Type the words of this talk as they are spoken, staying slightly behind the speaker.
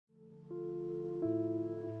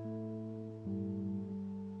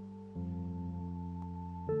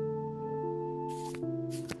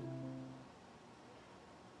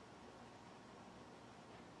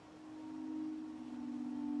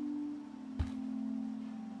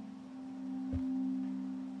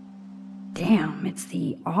Damn, it's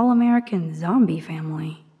the all-American zombie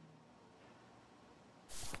family.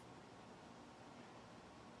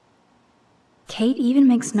 Kate even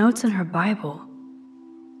makes notes in her Bible.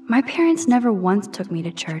 My parents never once took me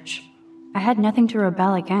to church. I had nothing to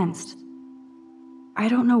rebel against. I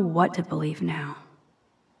don't know what to believe now.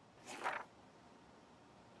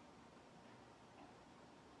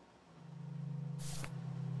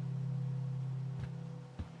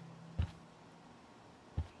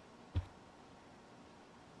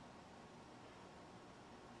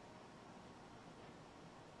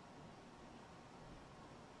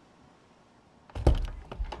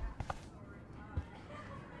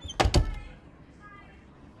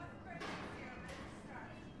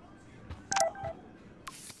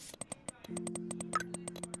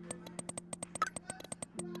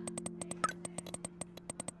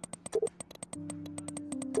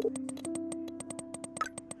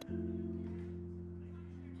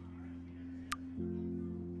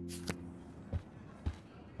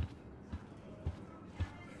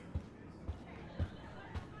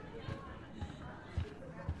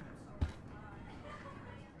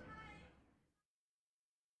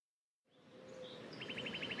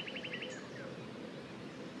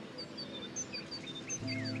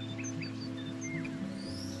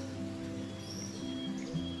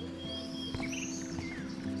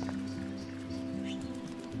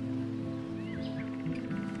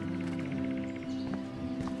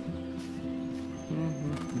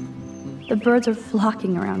 The birds are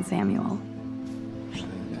flocking around Samuel.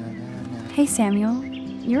 Hey Samuel,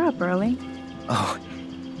 you're up early. Oh,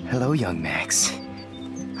 hello young Max.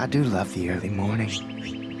 I do love the early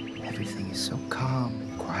morning. Everything is so calm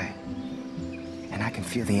and quiet. And I can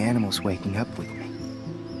feel the animals waking up with me.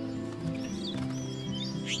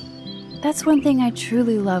 That's one thing I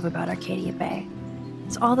truly love about Arcadia Bay.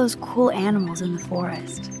 It's all those cool animals in the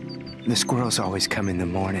forest. The squirrels always come in the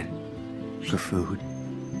morning for food.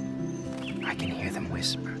 I can hear them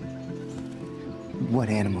whisper. What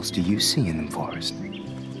animals do you see in the forest?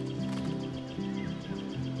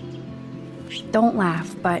 Don't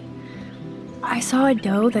laugh, but I saw a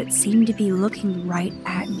doe that seemed to be looking right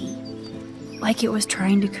at me, like it was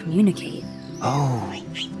trying to communicate. Oh,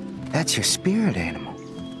 that's your spirit animal.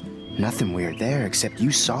 Nothing weird there except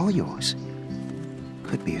you saw yours.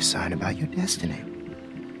 Could be a sign about your destiny.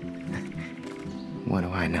 What do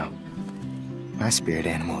I know? My spirit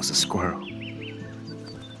animal is a squirrel.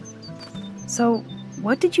 So,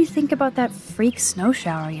 what did you think about that freak snow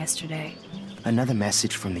shower yesterday? Another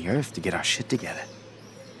message from the Earth to get our shit together.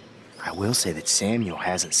 I will say that Samuel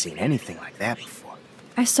hasn't seen anything like that before.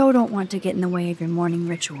 I so don't want to get in the way of your morning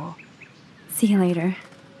ritual. See you later.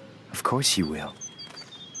 Of course you will.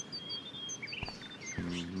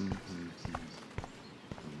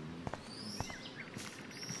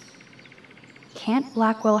 Can't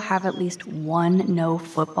Blackwell have at least one no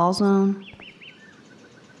football zone?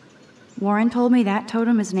 Warren told me that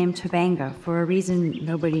totem is named Tobanga for a reason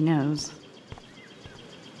nobody knows.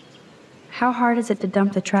 How hard is it to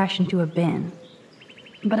dump the trash into a bin?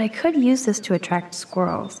 But I could use this to attract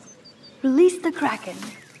squirrels. Release the Kraken!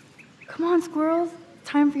 Come on, squirrels.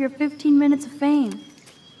 Time for your 15 minutes of fame.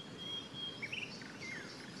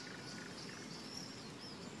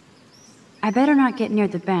 I better not get near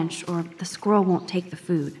the bench, or the squirrel won't take the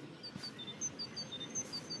food.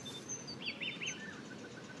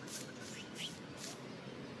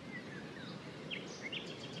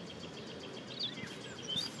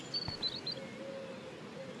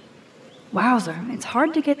 Wowzer, it's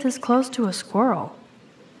hard to get this close to a squirrel.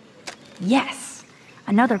 Yes!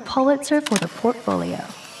 Another Pulitzer for the portfolio.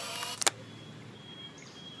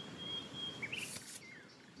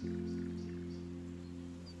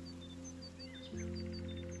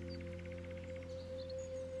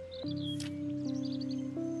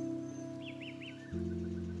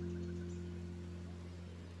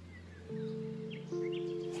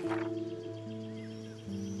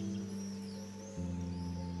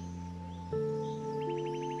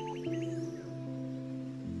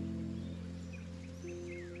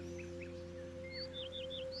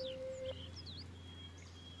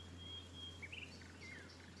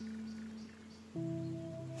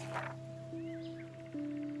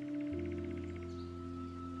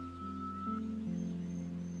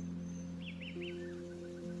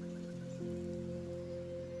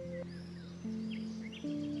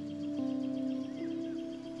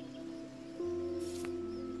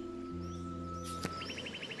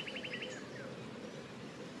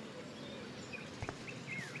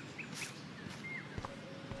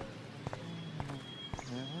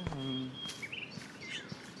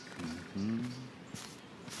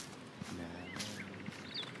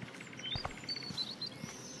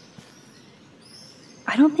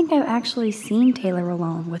 I don't think I've actually seen Taylor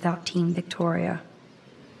alone without Team Victoria.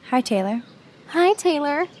 Hi, Taylor. Hi,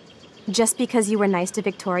 Taylor. Just because you were nice to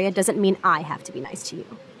Victoria doesn't mean I have to be nice to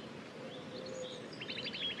you.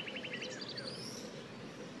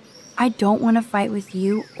 I don't want to fight with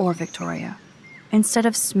you or Victoria. Instead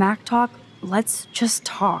of smack talk, let's just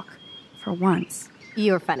talk. For once.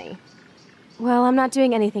 You're funny. Well, I'm not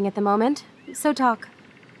doing anything at the moment, so talk.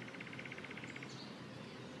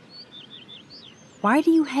 Why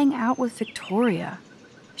do you hang out with Victoria?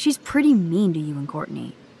 She's pretty mean to you and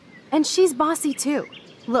Courtney. And she's bossy too.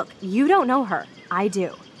 Look, you don't know her. I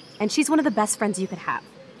do. And she's one of the best friends you could have.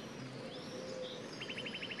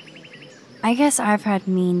 I guess I've had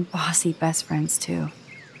mean, bossy best friends too.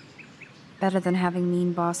 Better than having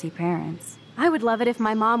mean, bossy parents. I would love it if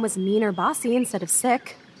my mom was mean or bossy instead of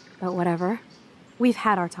sick. But whatever. We've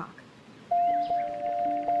had our talk.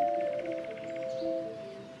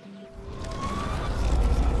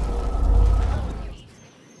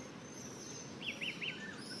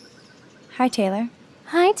 Hi, Taylor.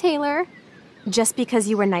 Hi, Taylor. Just because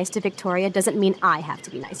you were nice to Victoria doesn't mean I have to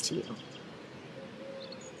be nice to you.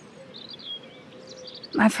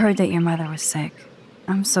 I've heard that your mother was sick.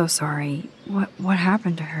 I'm so sorry. What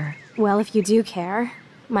happened to her? Well, if you do care,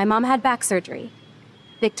 my mom had back surgery.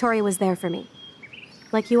 Victoria was there for me.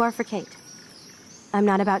 Like you are for Kate. I'm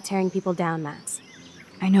not about tearing people down, Max.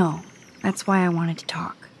 I know. That's why I wanted to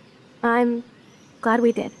talk. I'm glad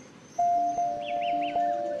we did.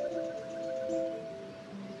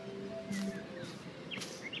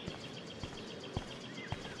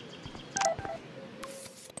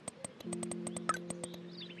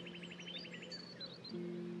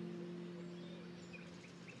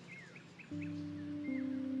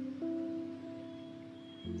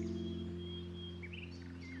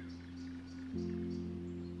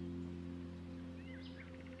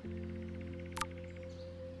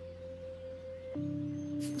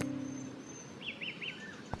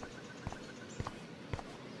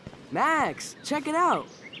 Max, check it out.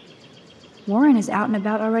 Warren is out and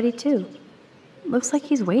about already too. Looks like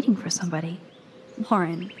he's waiting for somebody.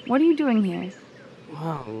 Warren, what are you doing here?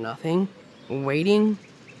 Oh, nothing. Waiting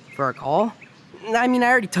for a call? I mean, I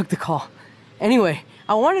already took the call. Anyway,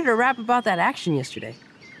 I wanted to rap about that action yesterday.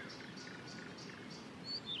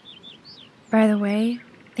 By the way,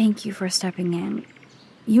 thank you for stepping in.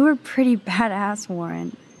 You were pretty badass,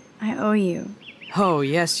 Warren. I owe you. Oh,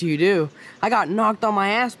 yes, you do. I got knocked on my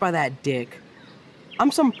ass by that dick.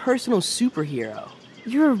 I'm some personal superhero.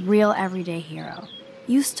 You're a real everyday hero.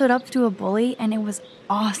 You stood up to a bully and it was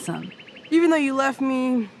awesome. Even though you left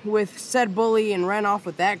me with said bully and ran off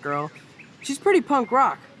with that girl, she's pretty punk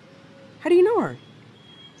rock. How do you know her?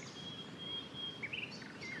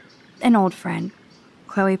 An old friend,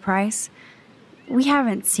 Chloe Price. We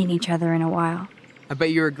haven't seen each other in a while. I bet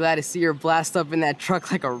you were glad to see her blast up in that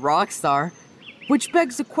truck like a rock star. Which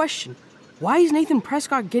begs the question, why is Nathan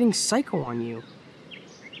Prescott getting psycho on you?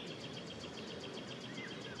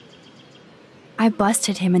 I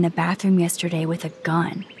busted him in the bathroom yesterday with a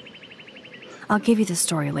gun. I'll give you the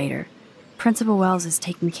story later. Principal Wells is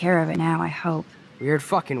taking care of it now, I hope. Weird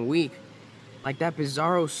fucking week. Like that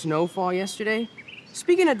bizarro snowfall yesterday.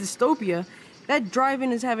 Speaking of dystopia, that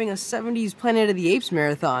drive-in is having a 70s Planet of the Apes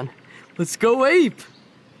marathon. Let's go ape!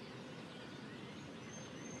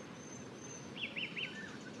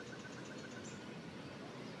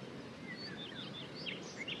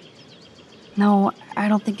 No, I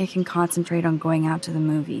don't think I can concentrate on going out to the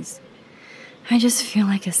movies. I just feel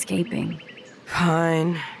like escaping.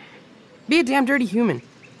 Fine. Be a damn dirty human.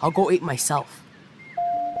 I'll go ape myself.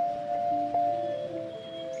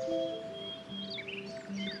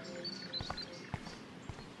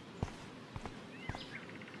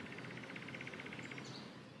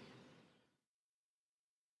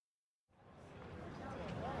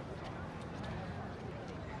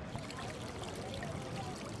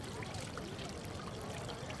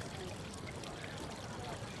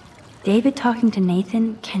 David talking to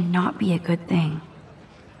Nathan cannot be a good thing.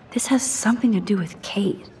 This has something to do with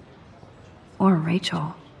Kate. Or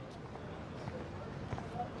Rachel.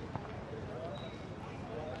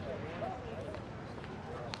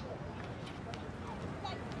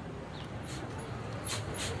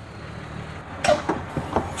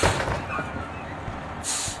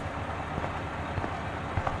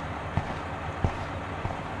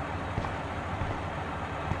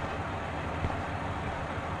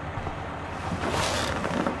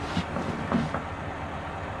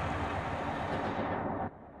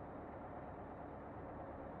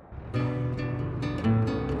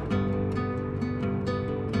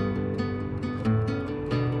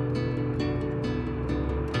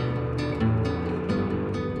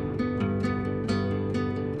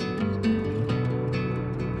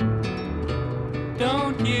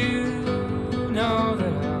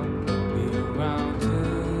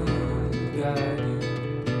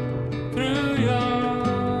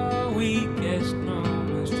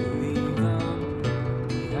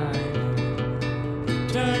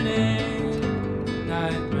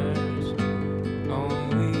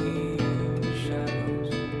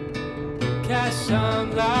 Cast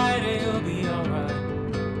some light and you'll be alright.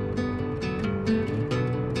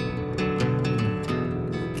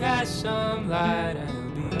 Cast some light and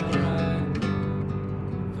you'll be alright.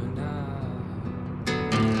 For now,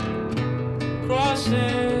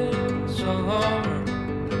 crosses all over,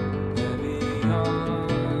 heavy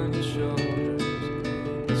on your shoulders.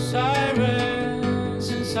 The sirens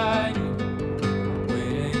inside you,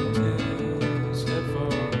 waiting to step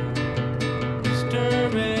forward.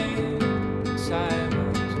 Disturbing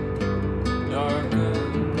silence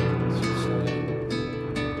darkens your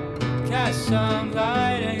sight. Cast some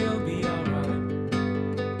light and you'll be alright.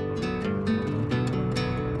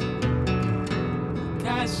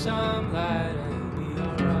 Cast some light and you'll be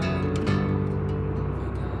alright.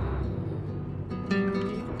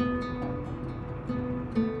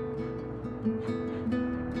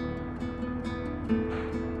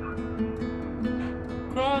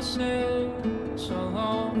 Crosses all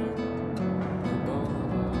over the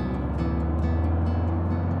boulevard.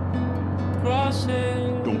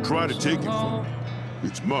 Crosses. Don't try to take it from me.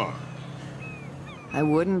 It's mine. I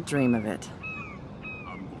wouldn't dream of it.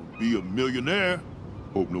 I'm gonna be a millionaire.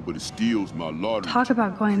 Hope nobody steals my lottery. Talk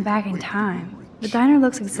about going back in time. The diner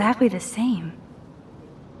looks exactly the same.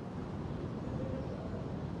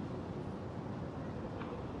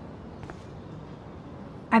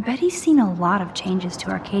 I bet he's seen a lot of changes to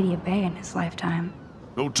Arcadia Bay in his lifetime.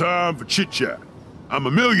 No time for chit-chat. I'm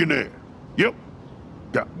a millionaire. Yep.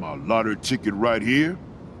 Got my lottery ticket right here.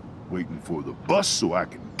 Waiting for the bus so I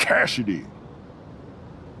can cash it in.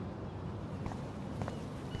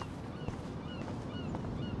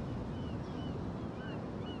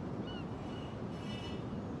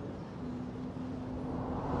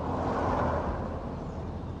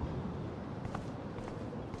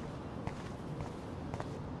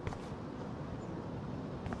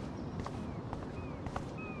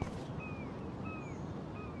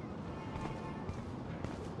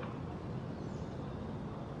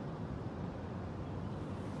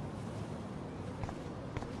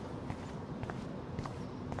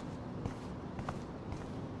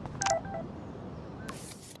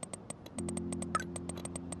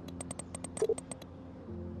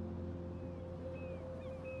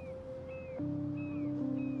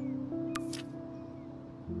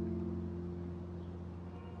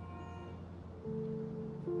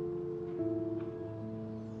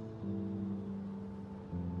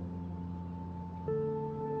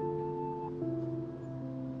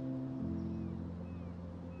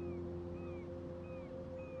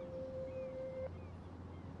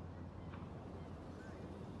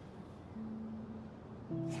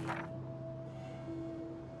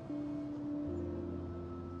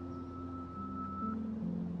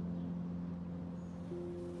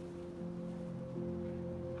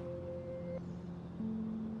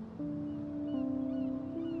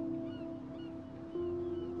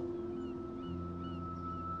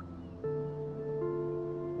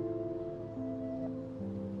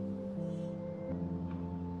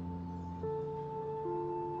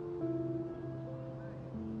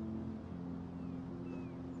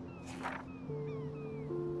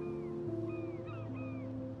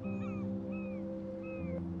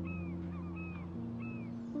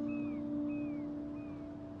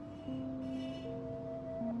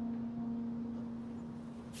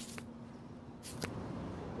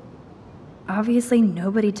 Obviously,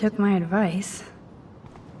 nobody took my advice.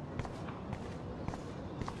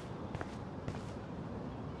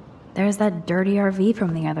 There's that dirty RV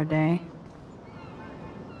from the other day.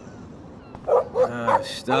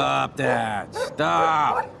 Stop that!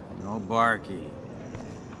 Stop! No barky.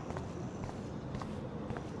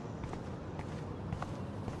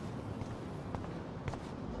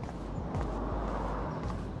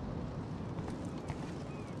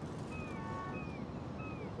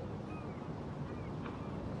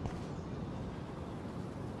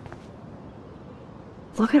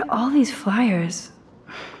 Look at all these flyers.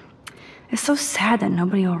 It's so sad that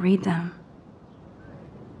nobody will read them.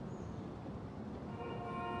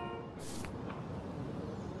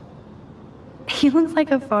 He looks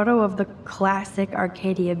like a photo of the classic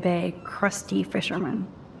Arcadia Bay crusty fisherman.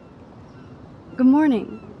 Good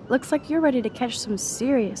morning. Looks like you're ready to catch some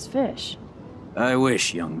serious fish. I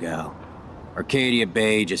wish, young gal. Arcadia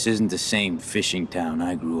Bay just isn't the same fishing town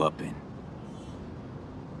I grew up in.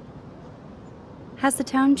 Has the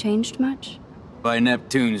town changed much? By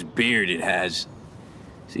Neptune's beard, it has.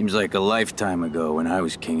 Seems like a lifetime ago when I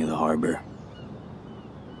was king of the harbor.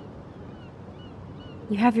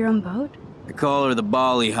 You have your own boat? I call her the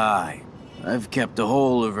Bali High. I've kept a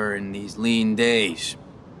hold of her in these lean days.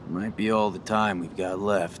 Might be all the time we've got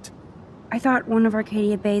left. I thought one of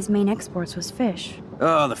Arcadia Bay's main exports was fish.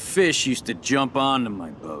 Oh, the fish used to jump onto my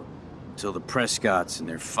boat until the Prescotts and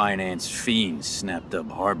their finance fiends snapped up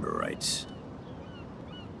harbor rights.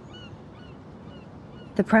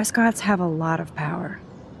 The Prescotts have a lot of power.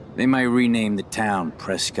 They might rename the town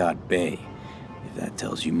Prescott Bay, if that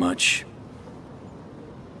tells you much.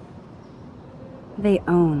 They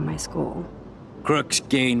own my school. Crooks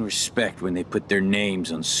gain respect when they put their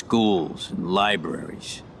names on schools and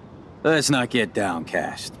libraries. Let's not get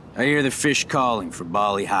downcast. I hear the fish calling for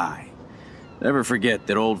Bali High. Never forget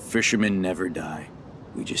that old fishermen never die.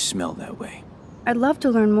 We just smell that way. I'd love to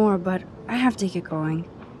learn more, but I have to get going.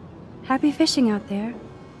 Happy fishing out there.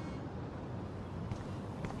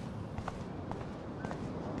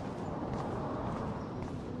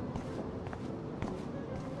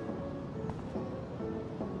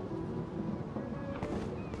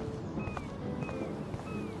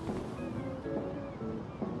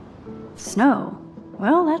 Snow?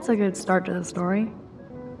 Well, that's a good start to the story.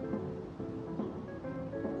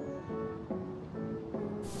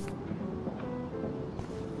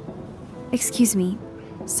 Excuse me,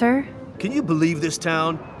 sir? Can you believe this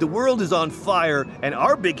town? The world is on fire, and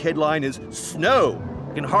our big headline is snow.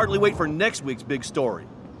 Can hardly wait for next week's big story.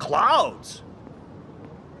 Clouds!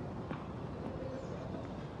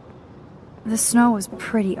 The snow was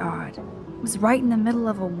pretty odd. It was right in the middle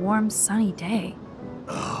of a warm, sunny day.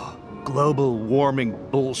 Global warming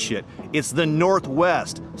bullshit. It's the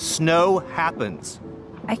Northwest. Snow happens.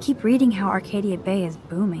 I keep reading how Arcadia Bay is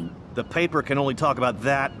booming. The paper can only talk about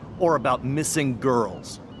that or about missing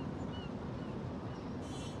girls.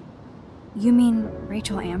 You mean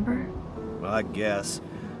Rachel Amber? I guess.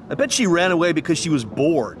 I bet she ran away because she was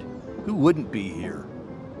bored. Who wouldn't be here?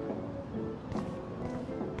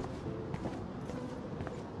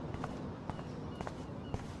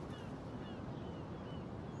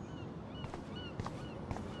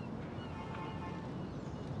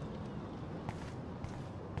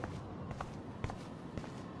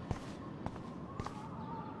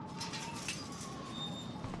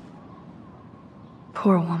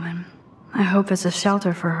 Poor woman. I hope there's a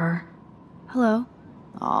shelter for her. Hello?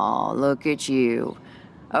 Oh, look at you.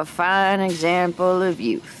 A fine example of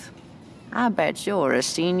youth. I bet you're a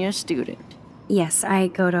senior student. Yes, I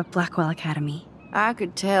go to Blackwell Academy. I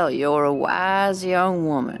could tell you're a wise young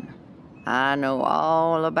woman. I know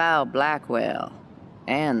all about Blackwell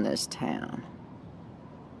and this town.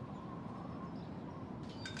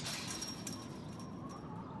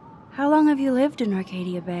 How long have you lived in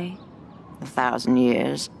Arcadia Bay? 1,000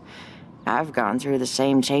 years. I've gone through the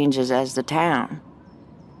same changes as the town.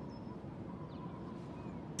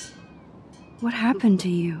 What happened to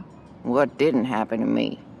you? What didn't happen to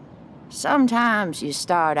me? Sometimes you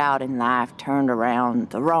start out in life turned around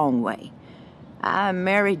the wrong way. I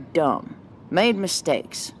married dumb, made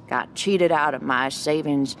mistakes, got cheated out of my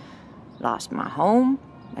savings, lost my home,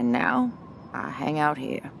 and now I hang out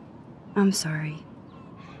here. I'm sorry.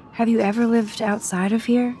 Have you ever lived outside of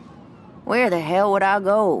here? Where the hell would I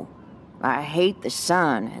go? I hate the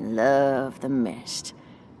sun and love the mist.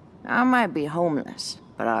 I might be homeless,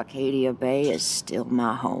 but Arcadia Bay is still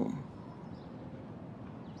my home.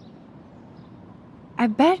 I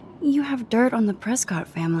bet you have dirt on the Prescott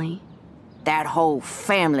family. That whole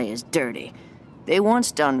family is dirty. They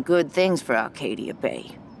once done good things for Arcadia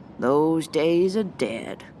Bay. Those days are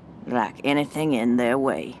dead, like anything in their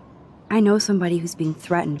way. I know somebody who's being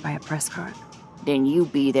threatened by a Prescott. Then you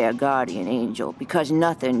be their guardian angel, because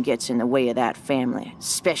nothing gets in the way of that family,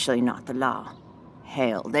 especially not the law.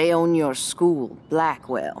 Hell, they own your school,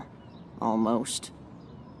 Blackwell. Almost.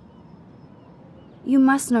 You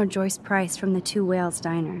must know Joyce Price from the Two Whales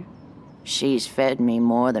Diner. She's fed me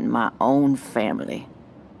more than my own family.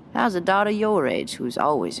 How's a daughter your age who's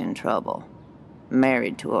always in trouble?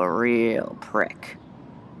 Married to a real prick.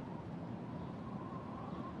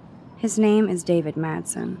 His name is David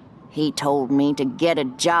Madsen. He told me to get a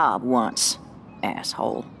job once,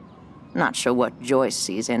 asshole. Not sure what Joyce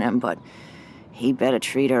sees in him, but he better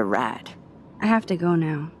treat her right. I have to go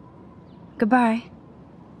now. Goodbye.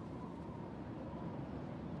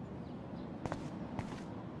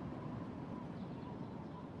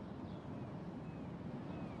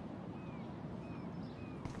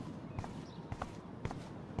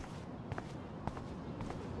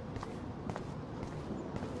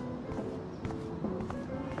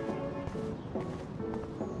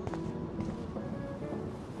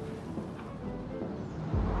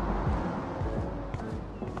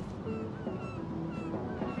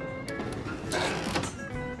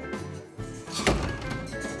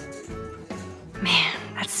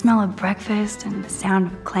 Smell of breakfast and the sound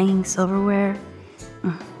of clanging silverware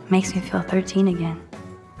Makes me feel 13 again.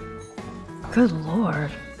 Good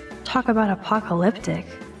lord. Talk about apocalyptic.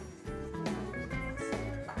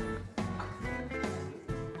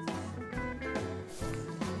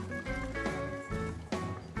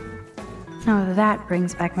 Now that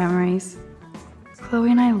brings back memories.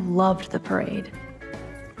 Chloe and I loved the parade.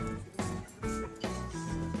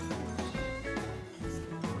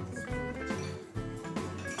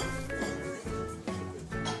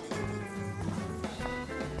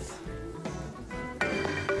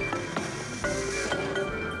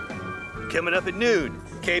 Coming up at noon,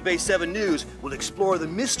 K-Base 7 News will explore the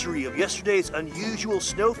mystery of yesterday's unusual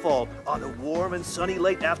snowfall on a warm and sunny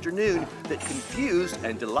late afternoon that confused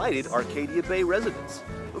and delighted Arcadia Bay residents.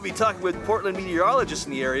 We'll be talking with Portland meteorologists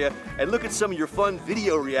in the area and look at some of your fun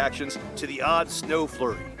video reactions to the odd snow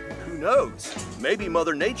flurry. Who knows? Maybe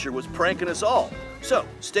Mother Nature was pranking us all. So,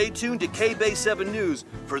 stay tuned to K-Base 7 News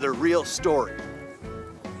for the real story.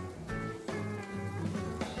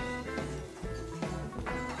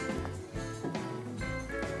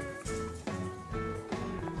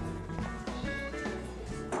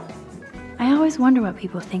 I always wonder what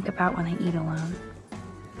people think about when they eat alone.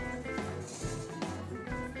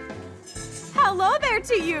 Hello there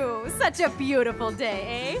to you! Such a beautiful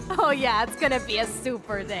day, eh? Oh yeah, it's gonna be a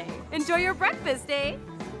super day. Enjoy your breakfast, eh?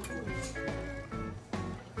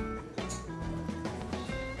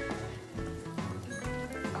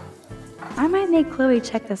 I might make Chloe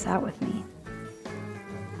check this out with me.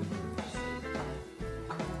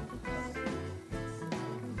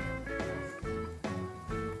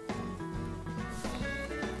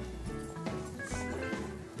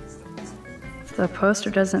 The poster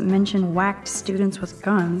doesn't mention whacked students with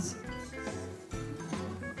guns.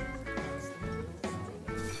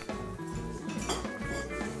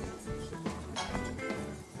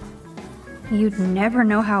 You'd never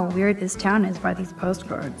know how weird this town is by these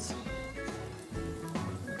postcards.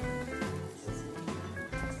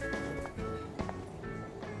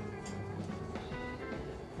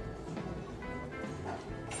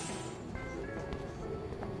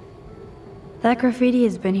 That graffiti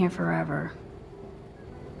has been here forever.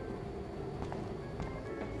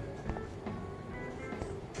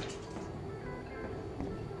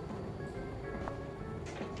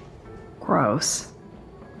 Gross.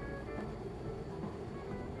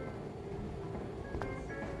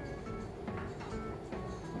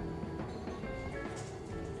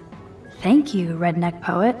 Thank you, redneck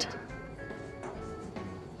poet.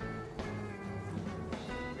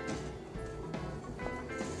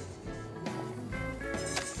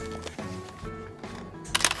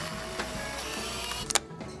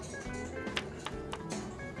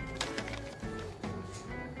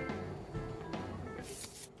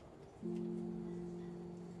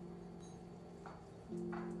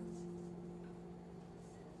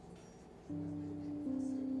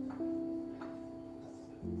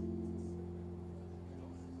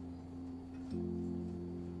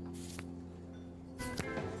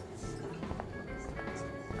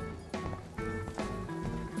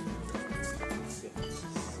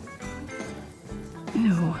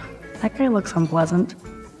 Ew, that guy looks unpleasant.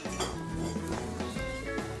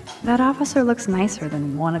 That officer looks nicer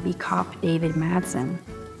than wannabe cop David Madsen.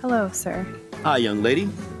 Hello, sir. Hi, young lady.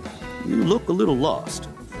 You look a little lost.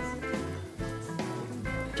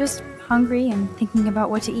 Just hungry and thinking about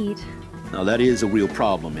what to eat. Now, that is a real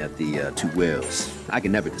problem at the Two Wells. I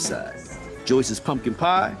can never decide. Joyce's pumpkin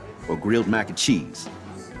pie or grilled mac and cheese.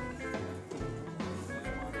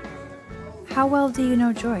 How well do you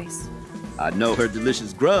know Joyce? I know her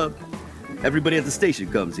delicious grub. Everybody at the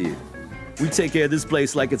station comes here. We take care of this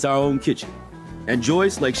place like it's our own kitchen. And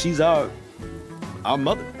Joyce like she's our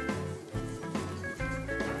mother.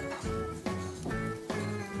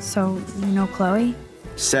 So, you know Chloe?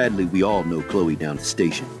 Sadly, we all know Chloe down at the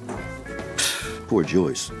station. Poor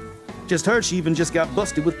Joyce. Just heard she even just got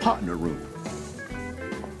busted with pot in her room.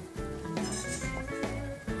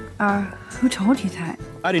 Who told you that?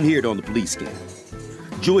 I didn't hear it on the police scan.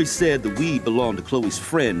 Joyce said the weed belonged to Chloe's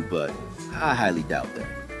friend, but I highly doubt that.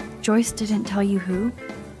 Joyce didn't tell you who?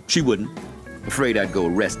 She wouldn't. Afraid I'd go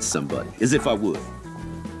arrest somebody, as if I would.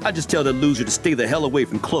 I'd just tell that loser to stay the hell away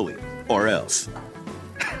from Chloe, or else.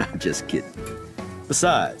 I'm just kidding.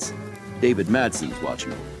 Besides, David Madsen's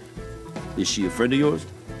watching her. Is she a friend of yours?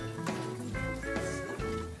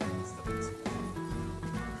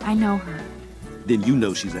 I know her. Then you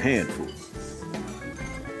know she's a handful.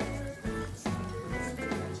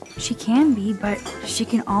 She can be, but she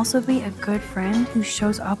can also be a good friend who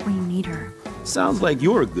shows up when you need her. Sounds like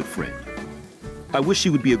you're a good friend. I wish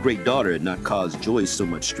she would be a great daughter and not cause Joyce so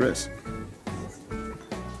much stress.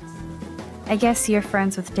 I guess you're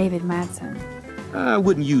friends with David Madsen. I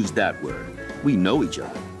wouldn't use that word. We know each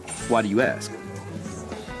other. Why do you ask?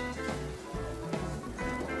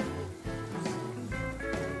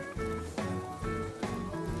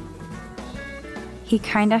 He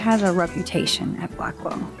kinda has a reputation at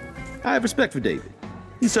Blackwell. I have respect for David.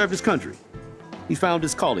 He served his country. He found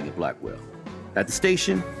his calling at Blackwell. At the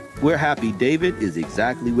station, we're happy David is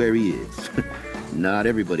exactly where he is. Not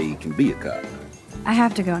everybody can be a cop. I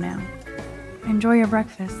have to go now. Enjoy your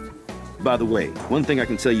breakfast. By the way, one thing I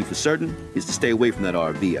can tell you for certain is to stay away from that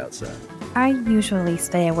RV outside. I usually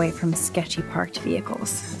stay away from sketchy parked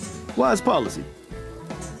vehicles. Wise policy.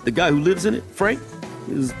 The guy who lives in it, Frank,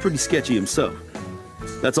 is pretty sketchy himself.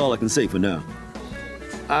 That's all I can say for now.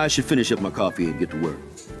 I should finish up my coffee and get to work.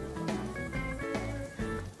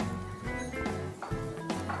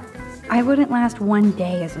 I wouldn't last one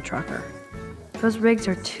day as a trucker. Those rigs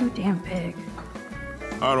are too damn big.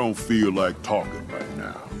 I don't feel like talking right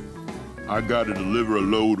now. I gotta deliver a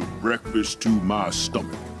load of breakfast to my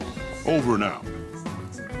stomach. Over and out.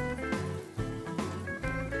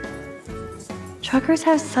 Truckers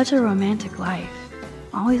have such a romantic life.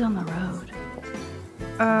 Always on the road.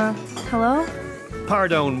 Hello?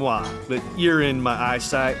 Pardon moi, but you're in my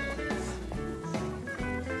eyesight.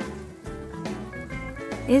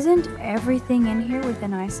 Isn't everything in here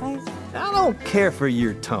within eyesight? I don't care for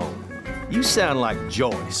your tone. You sound like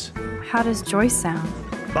Joyce. How does Joyce sound?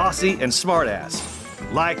 Bossy and smartass.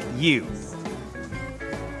 Like you.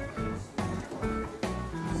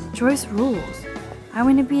 Joyce rules. I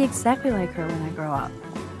want to be exactly like her when I grow up.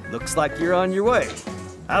 Looks like you're on your way.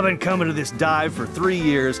 I've been coming to this dive for 3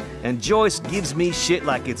 years, and Joyce gives me shit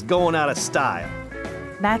like it's going out of style.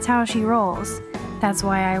 That's how she rolls. That's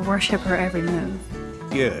why I worship her every move.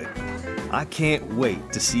 Good. I can't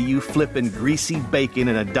wait to see you flipping greasy bacon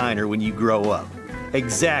in a diner when you grow up.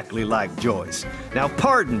 Exactly like Joyce. Now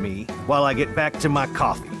pardon me while I get back to my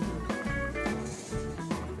coffee.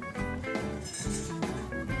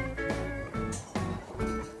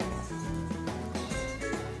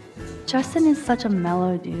 Justin is such a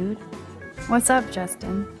mellow dude. What's up,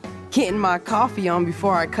 Justin? Getting my coffee on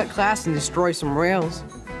before I cut class and destroy some rails.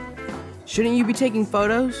 Shouldn't you be taking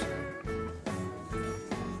photos?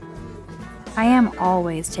 I am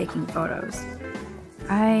always taking photos.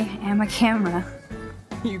 I am a camera.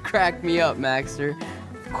 You crack me up, Maxter.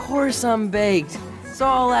 Of course I'm baked, so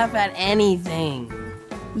I'll laugh at anything.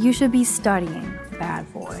 You should be studying,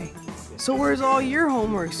 bad boy. So where's all your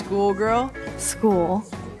homework, schoolgirl? School?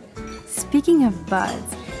 Speaking of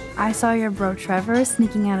buds, I saw your bro Trevor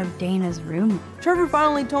sneaking out of Dana's room. Trevor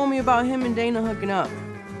finally told me about him and Dana hooking up.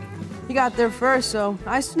 He got there first, so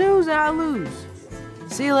I snooze and I lose.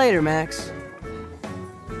 See you later, Max.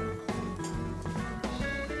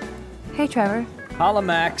 Hey, Trevor. Holla,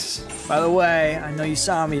 Max. By the way, I know you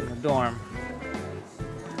saw me in the dorm.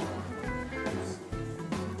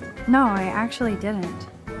 No, I actually didn't.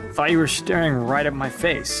 Thought you were staring right at my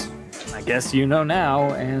face. I guess you know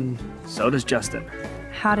now, and so does Justin.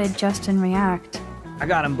 How did Justin react? I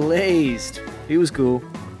got him blazed. He was cool.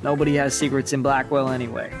 Nobody has secrets in Blackwell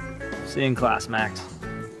anyway. See you in class, Max.